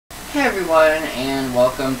Hey everyone, and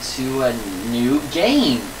welcome to a new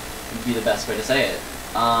game, would be the best way to say it.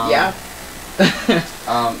 Yeah.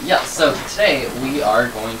 Yeah, so today we are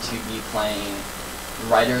going to be playing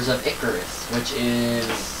Riders of Icarus, which is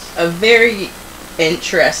a very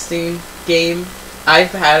interesting game.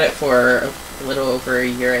 I've had it for a little over a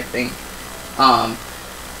year, I think. I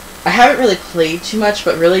haven't really played too much,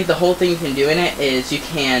 but really the whole thing you can do in it is you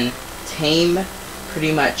can tame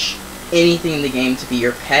pretty much anything in the game to be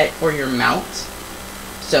your pet or your mount.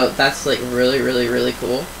 So that's like really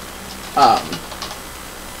cool.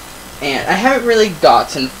 And I haven't really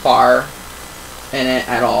gotten far in it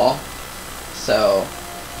at all. So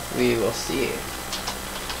we will see.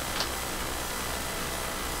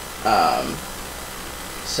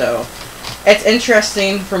 So it's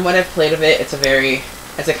interesting from what I've played of it. It's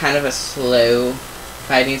a kind of a slow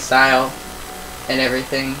fighting style and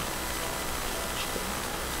everything.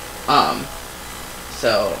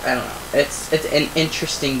 So I don't know. It's an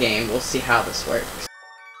interesting game. We'll see how this works.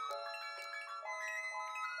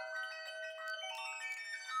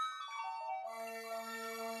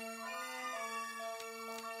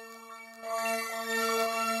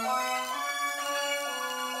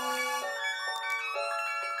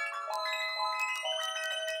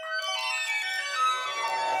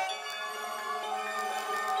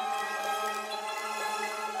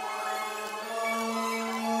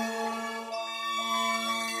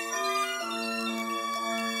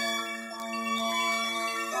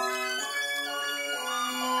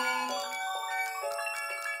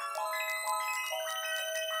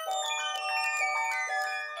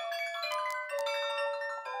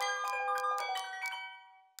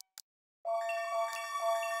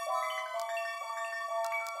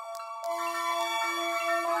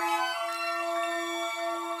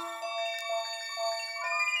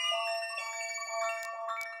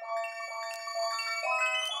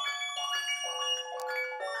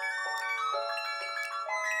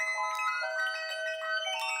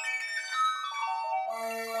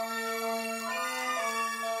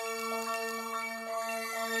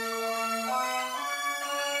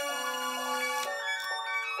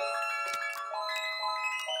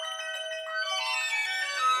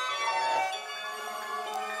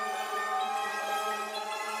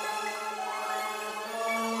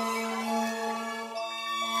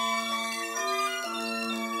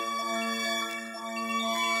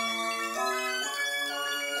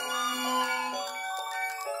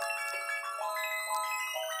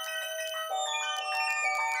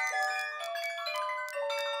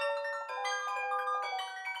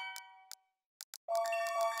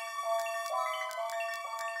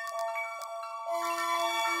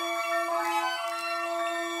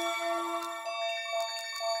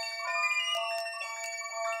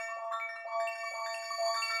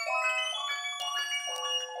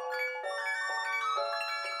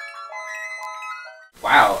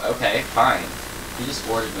 wow. Okay, fine. You just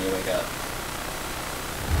ordered me to wake up.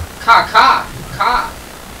 Caw Caw Caw.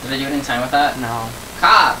 Did I do it in time with that? No.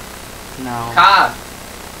 Caw No. Caw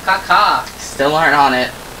Caw Caw. Still aren't on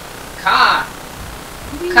it. Caw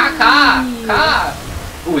Caw Caw Caw.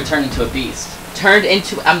 Ooh, it turned into a beast. Turned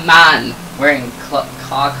into a man. Wearing Caw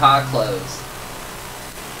Caw clothes.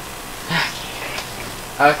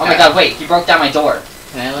 Okay. Oh my god, wait, he broke down my door.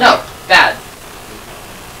 Can I No, bad.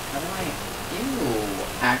 How do I... Ew.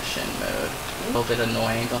 Action mode. A little bit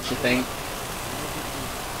annoying, don't you think?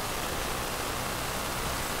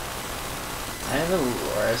 I have a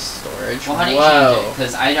Laura storage. Well, how do you Whoa. change it?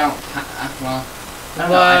 Because I don't... well... I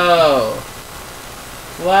don't Whoa.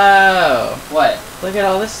 Whoa. What? Look at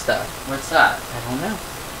all this stuff. What's that? I don't know.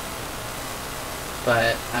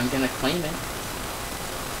 But I'm gonna claim it.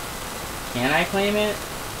 Can I claim it?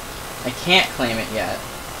 I can't claim it yet.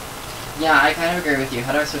 Yeah, I kind of agree with you.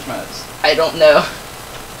 How do I switch modes? I don't know.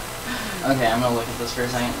 Okay, I'm gonna look at this for a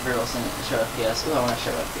second. For listening to show FPS. Ooh, I want to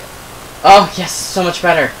show FPS. Oh, yes, so much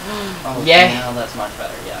better. Oh, yay. now that's much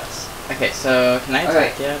better, yes. Okay, so can I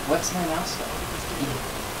attack yet? What's my mouse though?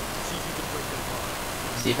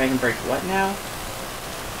 See if I can break what now?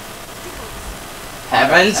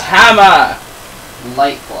 Heaven's Hammer!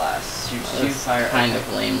 Light blast. Shoot fire. Kind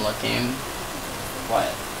of lame looking.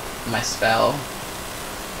 What? My spell.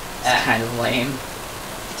 It's kind of lame.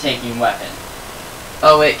 Taking weapon.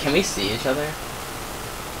 Oh wait, can we see each other?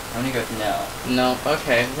 I'm gonna go with no. No,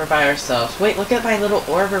 okay, we're by ourselves. Wait, look at my little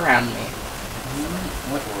orb around me.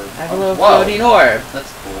 What orb? I have a little whoa. floating orb.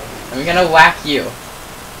 That's cool. I'm gonna whack you.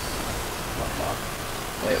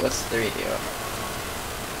 Wait, what's 3 do?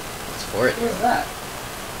 What's 4 do? What is that?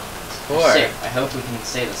 It's 4. I hope we can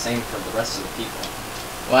say the same for the rest of the people.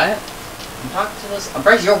 What? I'm talking to this.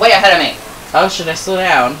 Bryce, you're way ahead of me. Oh, should I slow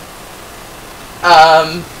down?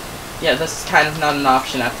 Yeah, this is kind of not an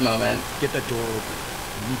option at the moment. Get that door open.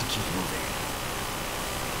 We need to keep moving.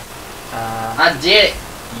 I did it!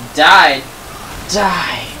 You died!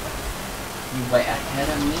 Die! You way ahead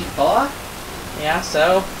of me, boy? Yeah,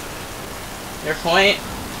 so? Your point?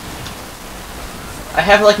 I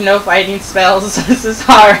have, like, no fighting spells. This is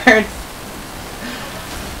hard. Okay,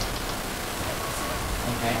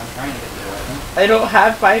 I'm trying to get the weapon. I don't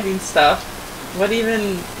have fighting stuff. What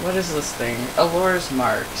is this thing? Allure's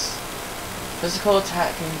marks. Physical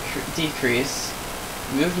attack decrease.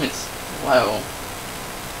 Movement slow.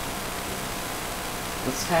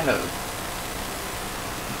 That's kind of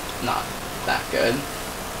not that good.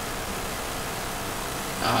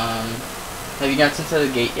 Have you gotten to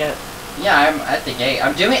the gate yet? Yeah, I'm at the gate. I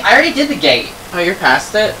already did the gate! Oh, you're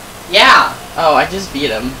past it? Yeah! Oh, I just beat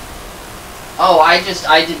him. Oh, I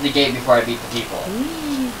did the gate before I beat the people.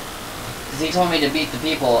 Because he told me to beat the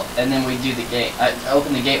people, and then we do the gate. I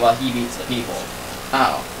open the gate while he beats the people.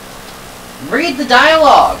 Oh. Read the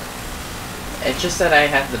dialogue! It just said I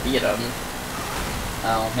had to beat him.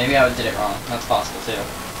 Oh, maybe I did it wrong. That's possible, too.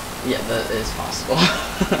 Yeah, that is possible.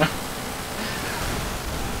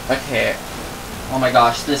 Okay. Oh my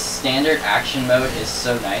gosh, this standard action mode is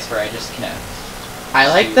so nice where I just can I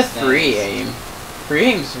like the choose free things. aim. Free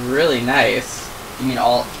aim's really nice. You mean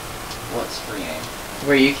all... What's free aim?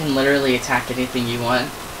 Where you can literally attack anything you want.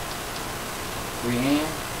 Free aim?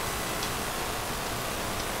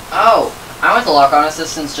 Oh! I went to lock on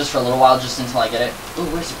assistance just for a little while, just until I get it. Ooh,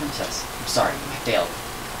 where's the princess? I'm sorry, I failed.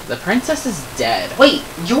 The princess is dead. Wait,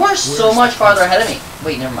 you're so much farther ahead of me.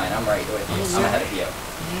 Wait, never mind, I'm right with you. Oh, I'm yeah. ahead of you.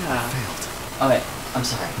 Yeah. Failed. Okay, I'm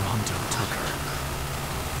sorry. Rondo took her.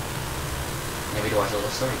 Maybe to watch a little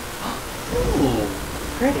story. Ooh.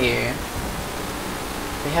 Pretty.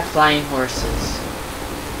 They have flying horses.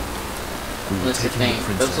 We were Let's taking think. the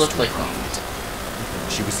princess Those look to like Prominent.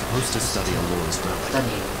 She was supposed to study Allure's relic.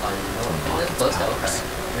 Studying on the close to Elcry.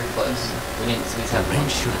 You're close. We didn't squeeze The have rain one.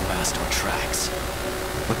 should have masked our tracks.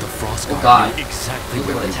 But the frost Oh god god. knew exactly Look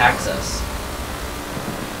where what we attacks were. us.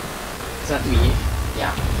 Is that me?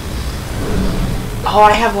 Yeah. Oh,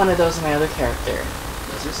 I have one of those in my other character.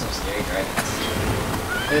 Those are some scary dragons.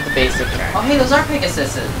 They're the basic Oh character. hey, those are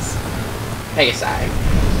Pegasuses. Pegasi.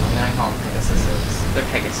 I'm gonna call them Pegasuses. They're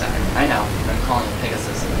Pegasi. I know, but I'm calling them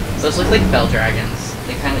Pegasuses. Those look like bell dragons.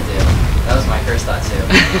 They kinda do. That was my first thought too.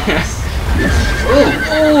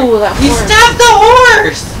 Ooh, that He horse. stabbed the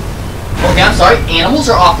horse! Okay, I'm sorry, animals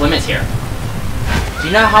are off limits here. Do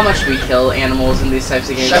you know how much we kill animals in these types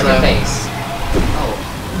of games? Shut your though? face. Oh.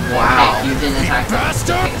 Wow. Okay, you didn't attack the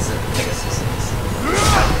Pegasuses.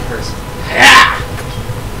 Attack the person. Yeah.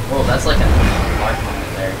 Whoa, that's like a large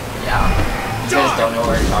moment there. Yeah. You guys don't know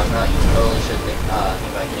what we're talking about, you totally should think about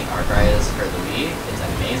getting Archrias for the Wii. It's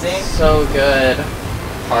amazing. So good.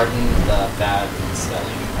 Pardon the bad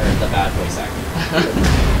spelling, or the bad voice acting.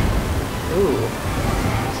 Ooh.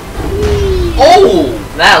 Oh!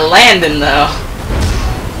 That landing though.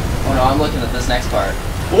 Oh no, I'm looking at this next part.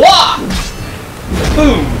 Wah!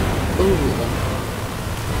 Boom! Ooh.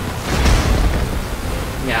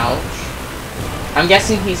 Ouch. I'm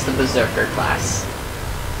guessing he's the Berserker class.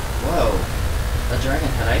 Whoa. The dragon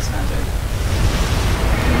had ice magic.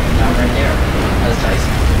 Now right here. Has ice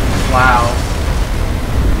magic. Wow.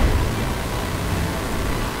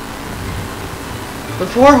 The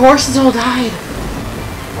poor horses all died.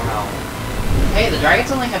 Wow. Hey, the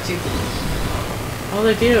dragons only have 2 feet. Oh,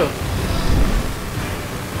 they do.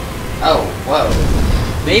 Oh, whoa.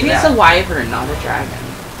 Maybe it's that? a wyvern, not a dragon.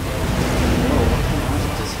 Whoa, what kind of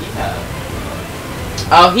arms does he have?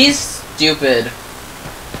 Oh, he's stupid.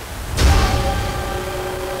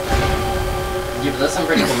 Yeah, but that's some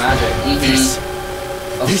pretty cool magic. This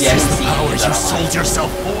Oh, is see, I didn't the see any power of you that on sold mine.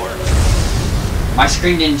 yourself for. My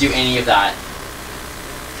screen didn't do any of that.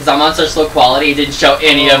 Because I'm on such low quality, it didn't show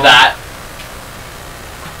any of that.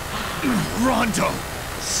 Rondo,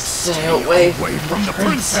 Stay away from the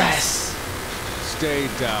princess. Stay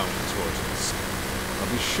down, Tortoise. I'll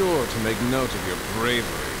be sure to make note of your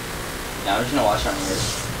bravery. Yeah, I'm just gonna watch on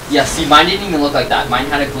yours. Yeah, see, mine didn't even look like that. Mine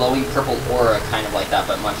had a glowing purple aura, kind of like that,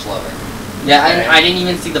 but much lower. Yeah, Okay. I didn't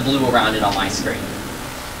even see the blue around it on my screen.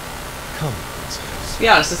 Come, princess. To be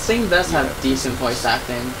honest, this thing does have decent voice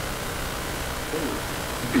acting.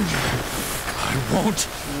 I won't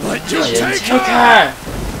let you Really? take Take her. her!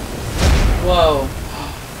 Whoa.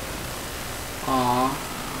 Aw.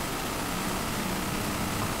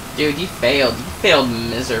 Dude, you failed. You failed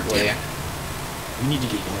miserably. We need to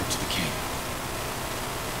get word to the king.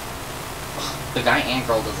 The guy and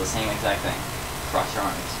girl does the same exact thing. Cross your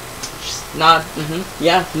arms. Just not,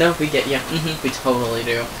 yeah, no, we get you. We totally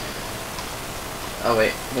do. Oh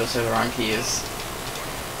wait, those are the wrong keys.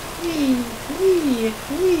 Wee, wee,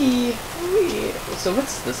 wee, wee. So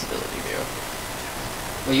what's this ability do?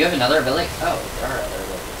 Well, you have another ability? Oh, there are other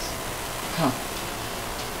abilities. Huh.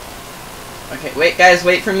 Okay, wait guys,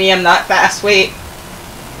 wait for me, I'm not fast, wait!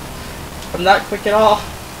 I'm not quick at all.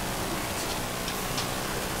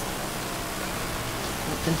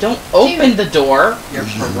 Then don't open the door! Your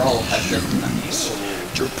parole has been denied.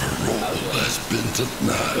 Your parole has been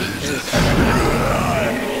denied.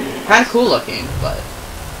 Kinda cool looking, but...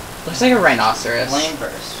 looks like a rhinoceros. Flame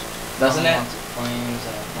burst. Doesn't it? Flames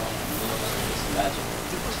and magic.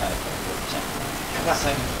 How about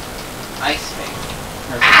second? Ice Fang.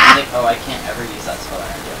 Oh, I can't ever use that spell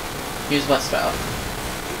energy. Use what spell?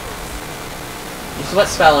 Use what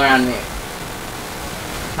spell around me?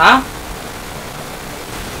 Huh?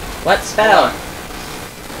 What spell?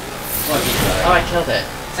 Oh, I killed it.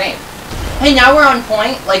 Same. Hey, now we're on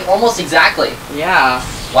point, like almost exactly. Yeah.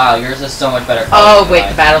 Wow, yours is so much better. Oh, wait,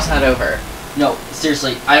 the battle's not over. No,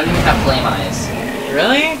 seriously, I don't even have flame eyes.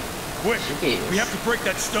 Really? Quick! Jeez. We have to break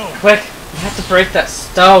that stone! Quick! We have to break that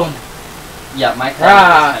stone! Yeah, my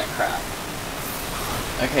quality is kind of crap.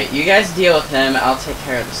 Okay, you guys deal with him, I'll take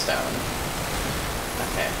care of the stone.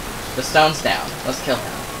 Okay. The stone's down. Let's kill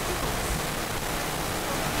him.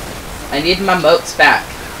 I need my motes back.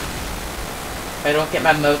 If I don't get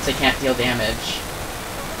my motes, I can't deal damage.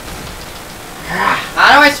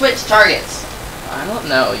 How do I switch targets? I don't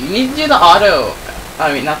know. You need to do the auto.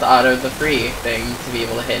 I mean, not the auto, the free thing to be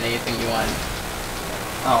able to hit anything you want.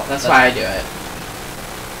 Oh, That's why I do it.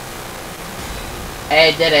 Hey,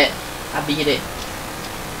 I did it. I beat it.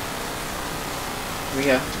 Here we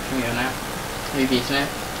go. Can we go now? Have you beaten it?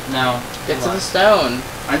 No. Get to the stone.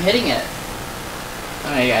 I'm hitting it.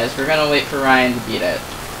 Okay, guys, we're gonna wait for Ryan to beat it.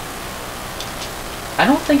 I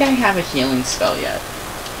don't think I have a healing spell yet.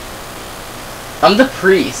 I'm the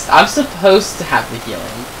priest. I'm supposed to have the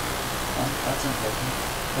healing. Oh, that's important.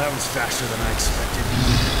 That was faster than I expected.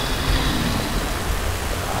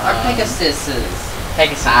 Our Pegasuses.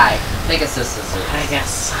 Pegasi. Pegasuses.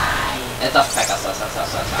 Pegasi. It's a Pegasus.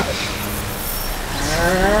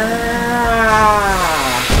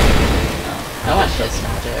 I want his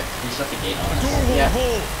magic. You just have to gate on it. Yeah.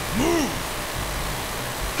 Move!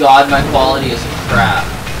 God, my quality is crap.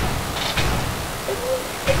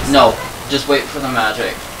 No, just wait for the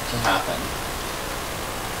magic to happen.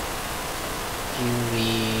 Do we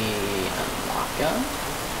unlock him?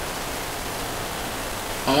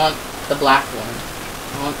 I want the black one.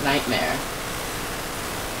 I want Nightmare.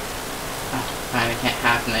 Oh, fine, I can't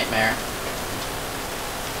have Nightmare.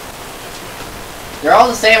 They're all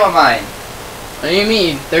the same on mine. What do you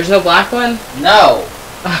mean? There's no black one? No.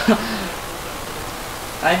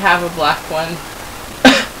 I have a black one.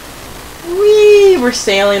 Whee! We're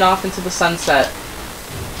sailing off into the sunset.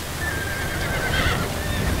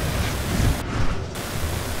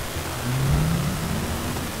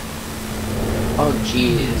 Oh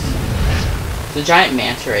jeez. The giant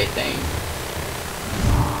manta ray thing.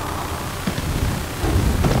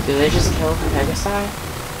 Did they just kill the Pegasi?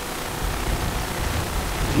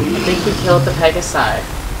 I think we killed the Pegasi.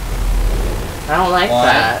 I don't like Why?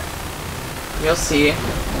 that. You'll see.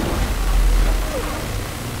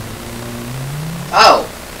 Oh.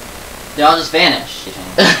 They all just vanish.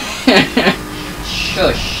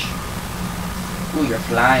 Shush. Ooh, you're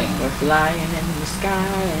flying. We're flying in the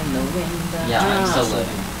sky in the wind. Yeah, I'm still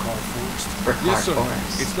living. For Yes, sir.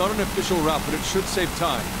 Forest. It's not an official route, but it should save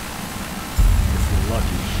time. If we're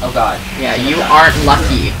lucky. Oh god. Yeah, you aren't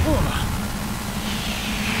lucky.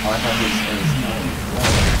 Oh, I thought he was.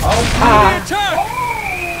 Oh, Attack!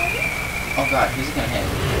 oh god, who's it gonna hit?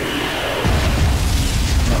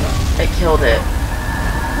 I killed it.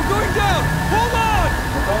 We're going down! Hold on!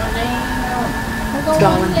 We're going down. We're It's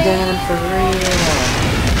going down for real.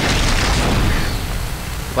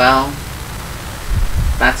 Well,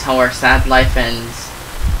 that's how our sad life ends.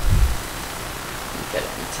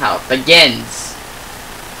 That's how it begins.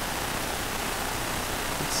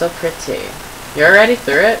 It's so pretty. You're already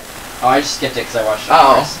through it? Oh, I just skipped it because I watched it.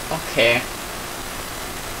 Oh, okay.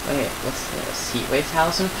 Wait, what's this? Heatwave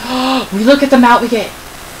Talisman? We look at the mount we get!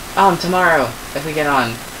 Tomorrow, if we get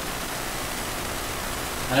on.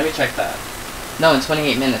 How do we check that? No, in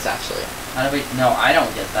 28 minutes, actually. How do we? No, I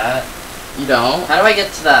don't get that. You don't? How do I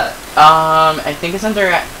get to that? I think it's under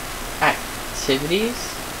activities.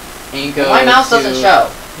 And you go My mouse doesn't show.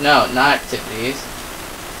 No, not activities.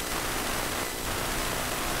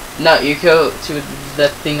 No, you go to the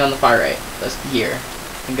thing on the far right. That's here.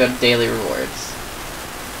 And go to daily rewards.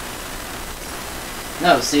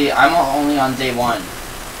 No, see, I'm only on day 1.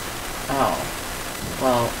 Oh.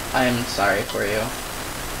 Well, I'm sorry for you.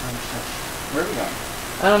 Where are we going?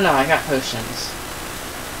 I don't know, I got potions.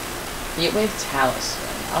 Heatwave Talisman.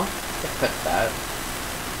 I'll equip that.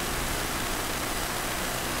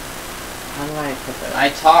 How do I equip it? I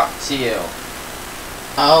talked to you.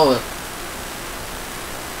 Oh.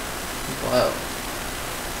 Whoa.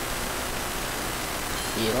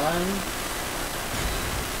 Kylurn?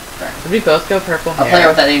 Did we both go purple hair? A player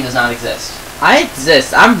with that name does not exist. I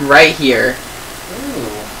exist. I'm right here. Ooh.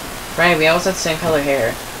 Right, we almost have the same color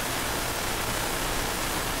hair.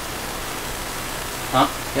 Huh?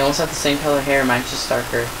 We almost have the same color hair. Mine's just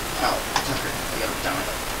darker. Oh, darker. I gotta be done with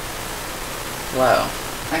it. Whoa.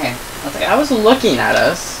 Okay, that's okay. I was looking at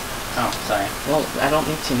us. Oh, sorry. Well, I don't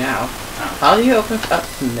need to now. Oh. How do you open up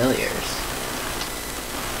familiars?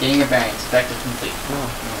 Getting your bearings. Objective complete. Oh,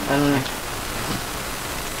 I don't know.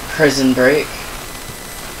 Prison break.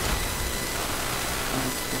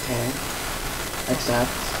 Okay.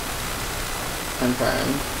 Accept. Confirm.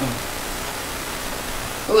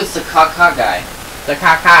 Ooh, it's the Caw Caw guy. The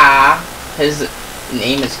Caw. His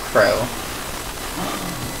name is Crow.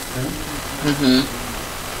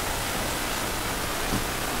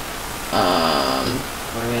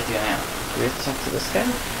 What do we have to do now? Do we have to talk to this guy?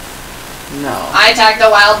 No. I attacked the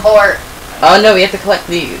wild boar! Oh no, we have to collect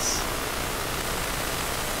these.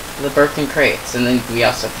 The broken crates, and then we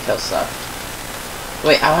also have to kill stuff.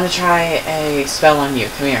 Wait, I want to try a spell on you.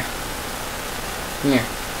 Come here. Come here.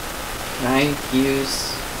 Can I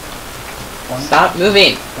use... Stop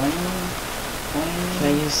moving! Can I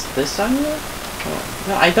use this on you? Oh,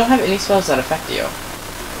 no, I don't have any spells that affect you.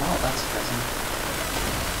 Oh, that's present.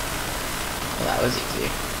 Well, that was easy.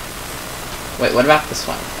 Wait, what about this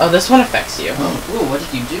one? Oh, this one affects you. Ooh, what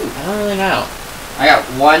did you do? I don't really know. I got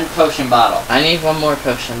one potion bottle. I need one more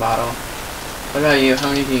potion bottle. What about you? How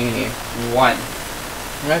many do you need? One.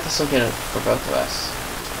 I bet this will get it for both of us.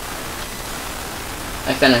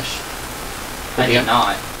 I finished. I did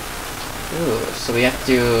not. Ooh, so we have to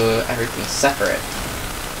do everything separate.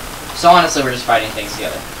 So honestly, we're just fighting things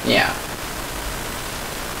together. Yeah.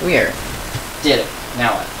 Weird. Did it.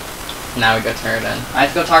 Now what? Now we go turn it in. I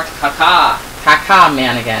have to go talk to Caw Caw. Caw Caw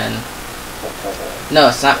Man again. No,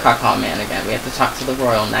 it's not Caw Caw Man again. We have to talk to the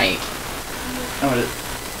Royal Knight. Oh, what is...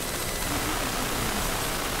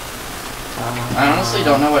 I honestly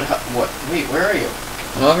don't know what... Wait, where are you?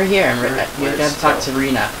 I'm over here. We Where's gotta talk to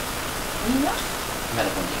Rena.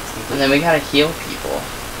 Medical needs. And then we gotta heal people.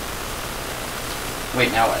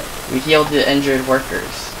 Wait, now what? We healed the injured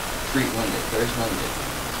workers. Treat wounded. Where's wounded?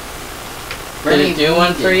 Did it do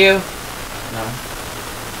one for you? No.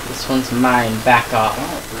 This one's mine. Back off.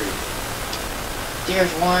 Oh, rude.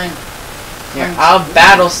 There's one. Here, I'll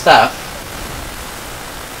battle stuff.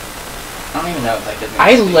 I don't even know if that gives me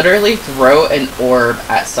I speed. literally throw an orb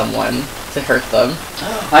at someone to hurt them.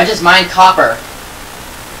 I just mined copper.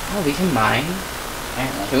 Oh, we can mine?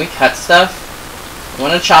 Apparently. Can we cut stuff? I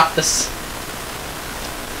wanna chop this.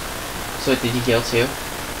 So did you heal too?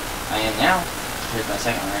 I am now. Here's my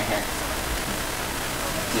second one right here.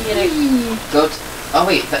 Go t oh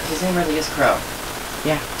wait, his name really is Crow.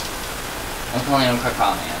 Yeah. I'm calling him Caw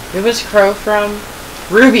Caw Man. Who was Crow from?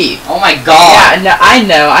 Ruby! Oh my god! Yeah,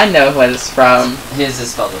 no, I know what it's from. His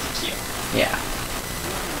is spelled with a Q. Yeah.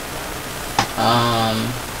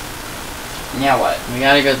 Now what? We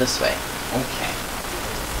gotta go this way. Okay.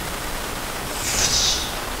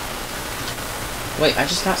 Wait, I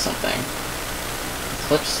just got something.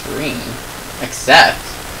 Flip screen. Accept.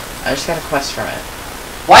 I just got a quest from it.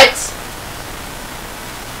 What?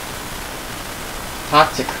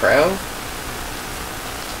 Talk to Crow?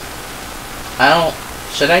 I don't...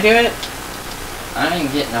 Should I do it? I don't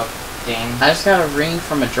even get no game. I just got a ring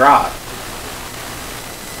from a drop.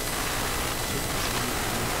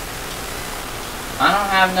 I don't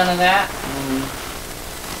have none of that.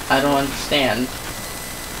 I don't understand.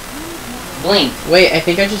 Blink. Wait, I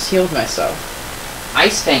think I just healed myself.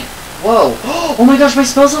 Ice Tank. Whoa. Oh my gosh, my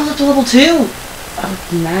spell's leveled up to level 2! Oh,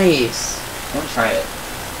 nice. I want to try it.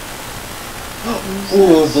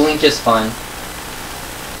 Ooh, Blink is fun.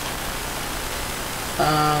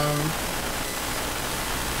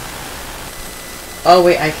 Oh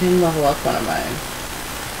wait, I can level up one of mine.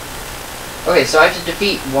 Okay, so I have to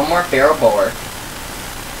defeat one more feral boar.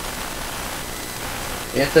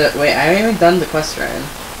 You have to... Wait, I haven't even done the quest run.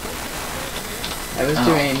 I was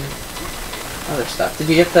doing other stuff. Did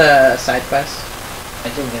you get the side quest? I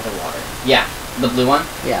didn't get the water. Yeah, the blue one?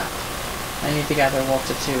 Yeah. I need to gather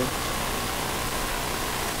Volta too.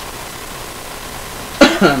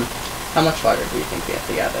 How much water do you think we have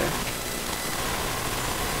to gather?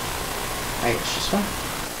 I guess just one.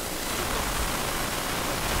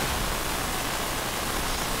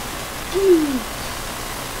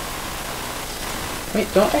 Wait,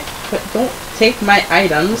 don't take my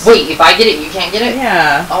items. Wait, if I get it, you can't get it?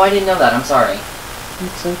 Yeah. Oh, I didn't know that. I'm sorry.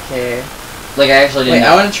 It's okay. Like, I actually didn't Wait,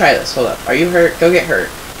 know. I want to try this. Hold up. Are you hurt? Go get hurt.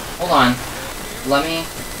 Hold on. Let me...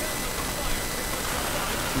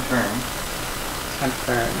 confirm.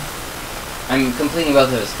 Confirm. I'm completing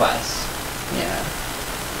both of his quests. Yeah.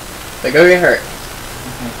 But go get hurt.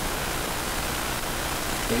 Okay.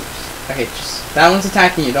 Oops. Okay, just... That one's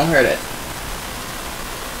attacking you. Don't hurt it.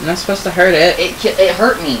 I'm not supposed to hurt it. It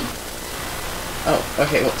hurt me. Oh,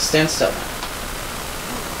 okay. Well, stand still.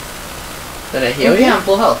 Did I heal you? Yeah, I'm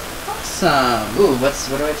full health. Awesome. Ooh, what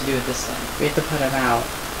do I have to do with this thing? We have to put it out.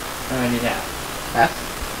 How do I do that? F.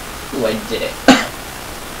 Ooh, I did it.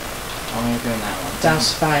 Oh, you're doing that one.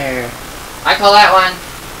 Douse fire. I call that one.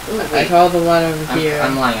 Ooh, I wait. call the one over here.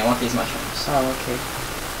 I'm lying. I want these mushrooms. Oh, okay.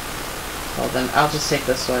 Well then, I'll just take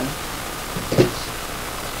this one.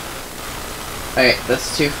 Alright,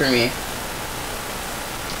 that's 2 for me.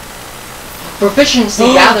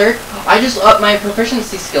 Proficiency gathered. I just upped my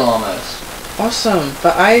proficiency skill almost. Awesome,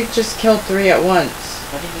 but I just killed 3 at once.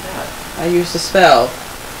 How did you do that? I used a spell.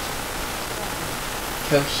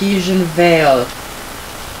 Cohesion Veil.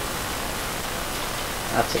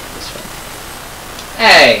 I'll take this one.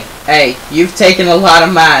 Hey. Hey, you've taken a lot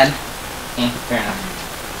of mine. Fair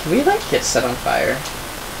enough. Can we, like, get set on fire?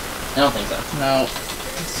 I don't think so. No.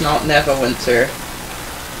 It's not Neverwinter.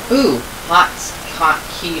 Ooh,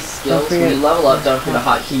 hotkey skills. When you level up, don't forget a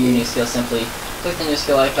hotkey your new skill. Simply click the new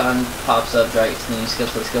skill icon, pops up, drag it to the new skill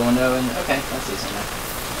to the skill window, and okay, that's easy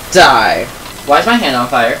enough. Die. Why is my hand on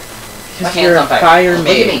fire? My Because hand's you're on a fire. fire Look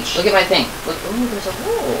at me. mage. Look at my thing. Look. Ooh, there's a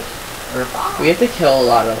wolf. Or a fox. We have to kill a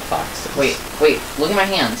lot of foxes. Wait. Look at my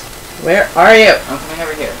hands. Where are you? I'm coming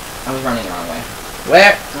over here. I was running the wrong way.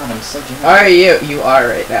 Where God, I'm so generic. are you? You are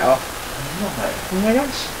right now. What? Oh my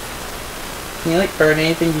gosh. Can you, like, burn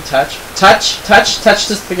anything you touch? Touch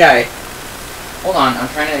this the guy. Hold on, I'm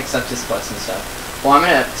trying to accept his quests and stuff. Well, I'm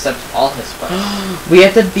gonna accept all his quests. We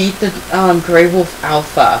have to beat the Grey Wolf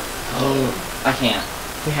Alpha. I can't.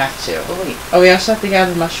 We have to. Oh wait, Oh, we also have to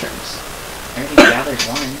gather mushrooms. I already gathered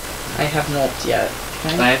one. I haven't ult yet.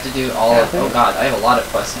 But Okay. I have to do all of... Oh god, I have a lot of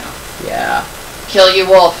quests now. Yeah. Kill you,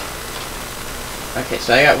 wolf! Okay,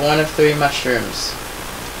 so I got 1 of 3 mushrooms.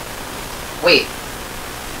 Wait.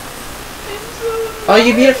 Oh,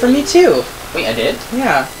 you beat it for me too. Wait, I did?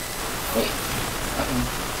 Yeah. Wait.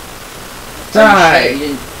 Die. You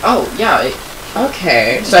didn't... Oh, yeah.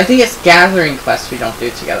 Okay. So I think it's gathering quests we don't do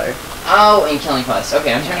together. Oh, and killing quests.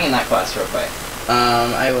 Okay, I'm turning in that quest real quick.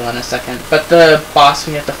 I will in a second. But the boss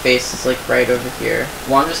we have to face is, like, right over here.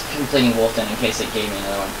 Well, I'm just completing Wolf then in case it gave me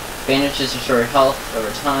another one. Bandages restore health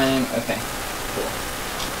over time. Okay. Cool.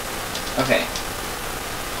 Okay.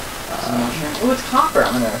 Oh, it's copper.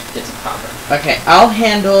 I'm gonna get some copper. Okay, I'll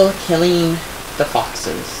handle killing the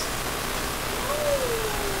foxes.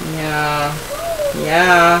 Yeah.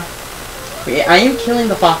 I am killing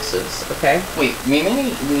the foxes, okay? Wait,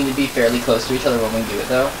 maybe we need to be fairly close to each other when we do it,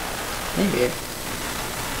 though. Maybe.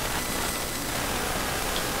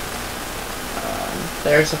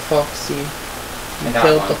 There's a foxy. I You got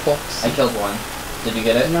killed one. the foxy. I killed one. Did you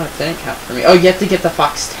get it? No, it didn't count for me. Oh, you have to get the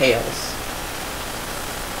fox tails.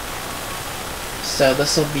 So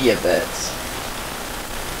this will be a bit.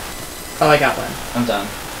 Oh, I got one. I'm done.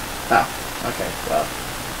 Oh, okay, well.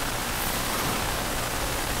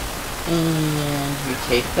 And you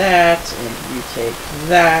take that, and you take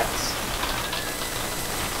that.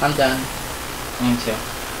 I'm done. Me too.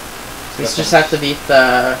 We just have to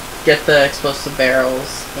get the explosive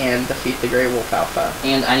barrels and defeat the Grey Wolf Alpha.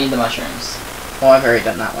 And I need the mushrooms. Oh, I've already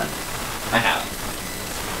done that one. I have.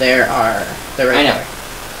 They're right I know. there.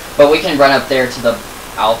 But we can run up there to the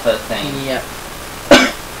alpha thing. Yep.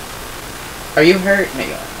 Are you hurt? No,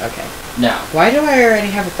 you aren't. Okay. No. Why do I already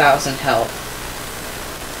have 1,000 health?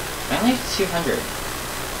 I only have 200.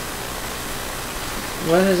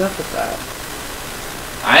 What is up with that?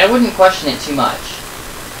 I wouldn't question it too much.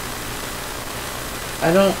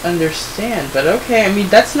 I don't understand, but okay. I mean,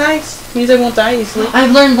 that's nice. Means I won't die easily.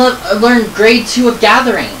 I've learned grade 2 of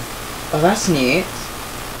gathering. Oh, that's neat.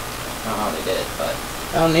 I don't know how they did it, but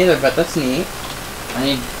I don't either, but that's neat.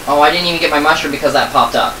 I didn't even get my mushroom because that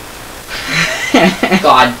popped up.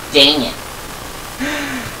 God dang it.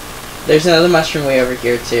 There's another mushroom way over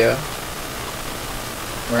here too.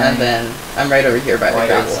 Where And then I'm right over here by the I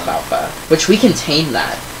Grey got Wolf some. Alpha, which we can tame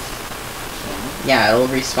that. Yeah, it'll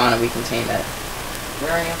respawn and we can tame it.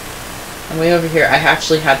 Where are you? I'm way over here. I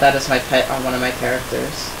actually had that as my pet on one of my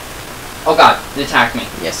characters. Oh god, it attacked me.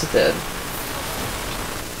 Yes, it did.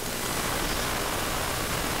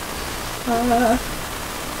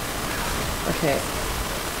 Okay.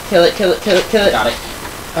 Kill it, kill it, kill it, kill it. Got it.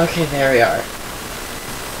 Okay, there we are.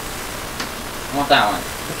 I want that one.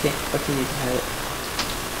 Okay, okay, you can have it.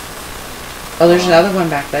 Oh, there's another one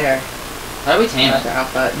back there. How do we tame it? Another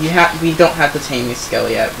alpha. We don't have the taming skill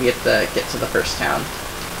yet. We have to get to the first town.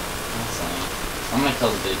 That's lame. I'm gonna kill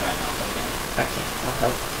the dude right now if I can. Okay, I'll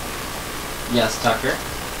help. Yes, Tucker.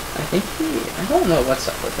 I think I don't know what's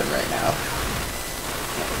up with him right now.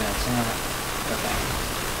 Okay.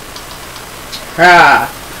 Hurrah!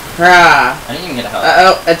 Hurrah! I didn't even get a help.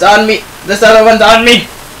 Uh-oh, it's on me! This other one's on me!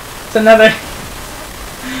 It's another...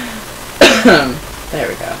 There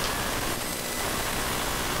we go.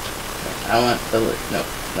 I want the loot. Nope,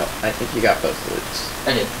 nope. I think you got both loots.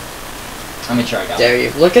 I did. Let me try. Dare you.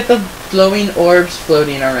 Look at the glowing orbs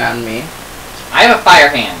floating around me. I have a fire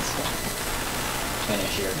hand.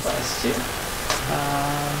 Finish your quest too.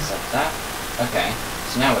 Accept that. Okay.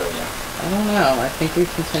 So now what do we do? I don't know. I think we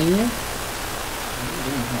continue.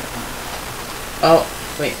 Oh,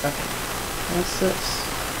 wait. Okay. What's this?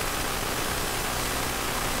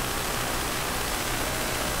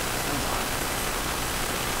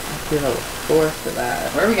 Level 4 for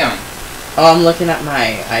that. Where are we going? Oh, I'm looking at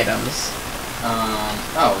my items.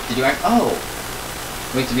 Oh, did you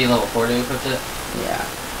wait to be level 4 to equip it? Yeah.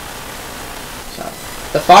 So,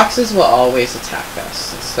 the foxes will always attack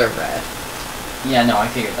us since they're red. Yeah, no, I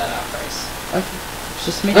figured that out first. Okay.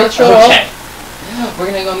 Just make it show Okay. We're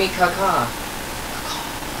gonna go meet Caw Caw.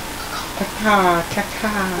 Caw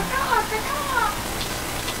Caw.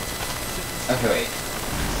 Okay, wait.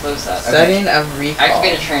 Close that. Okay. Setting of recall.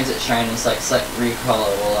 Activate a transit shrine and select recall.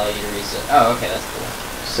 It will allow you to reset. Oh, okay, that's cool.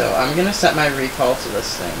 So I'm gonna set my recall to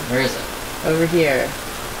this thing. Where is it? Over here.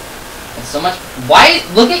 It's so much. Why?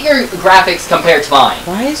 Look at your graphics compared to mine.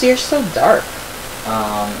 Why is yours so dark?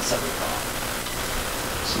 Set recall.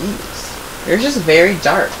 Jeez. Yours is very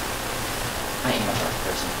dark. I am a dark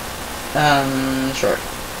person. Short.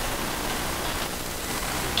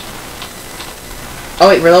 Oh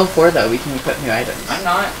wait, we're level 4 though. We can equip new items. I'm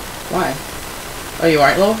not. Why? Oh, you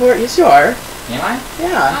aren't level 4? Yes, you are. Am I?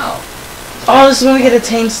 Yeah. Oh. Oh, this is when we get to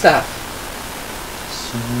tame stuff.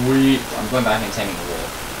 Sweet. I'm going back and taming the wolf.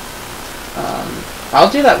 I'll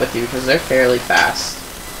do that with you because they're fairly fast.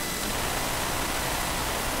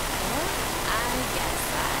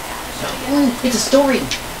 It's a story.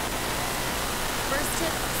 First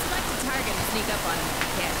tip, select a target and sneak up on him if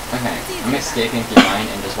you can. Okay, I'm escaping through mine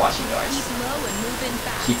and just watching doors. Keep low and move in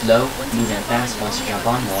fast. Keep low, Once you move in jump fast. on, Once you you'll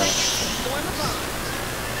jump on, only more. form a bond.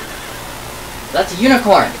 That's a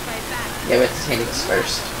unicorn. Fight back. Yeah, we have to tame this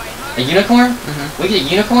first. A unicorn? Mm-hmm. We get a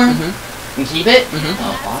unicorn? Mm-hmm. And keep it? Mhm.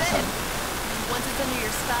 Oh, awesome. Once it's under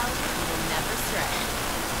your spell, you will never stray.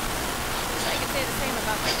 Wish I could say the same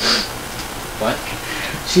about my What?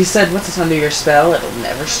 She said, once it's under your spell, it'll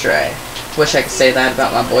never stray. Wish I could say that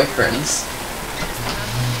about my boyfriends.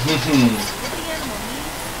 what the animal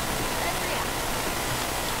needs, then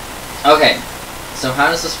react. Okay, so how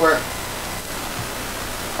does this work?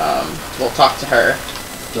 We'll talk to her.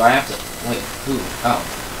 Do I have to... Wait, who? Oh.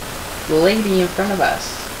 The lady in front of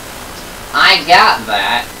us. I got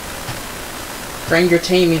that. Bring your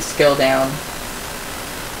taming skill down.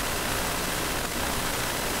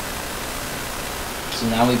 So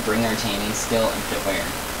now we bring our taming skill and put it where?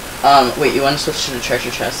 Wait, you want to switch to the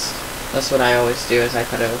treasure chest? That's what I always do, is I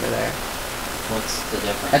put it over there. What's the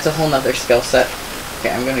difference? That's a whole nother skill set.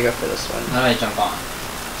 Okay, I'm gonna go for this one. How do I jump on?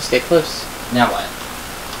 Just get close. Now what?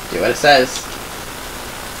 Do what it says.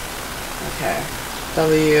 Okay.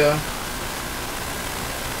 W.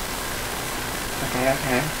 Okay,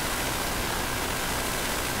 okay.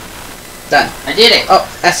 Done. I did it! Oh,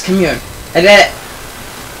 S commune. I did it!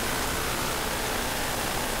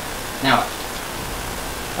 Now what?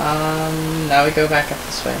 Now we go back up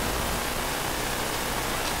this way.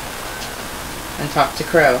 And talk to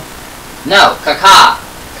Crow. No! Caw Caw!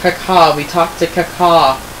 Caw Caw, we talked to Caw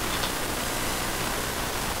Caw.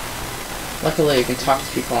 Luckily, you can talk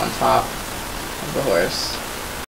to people on top of the horse.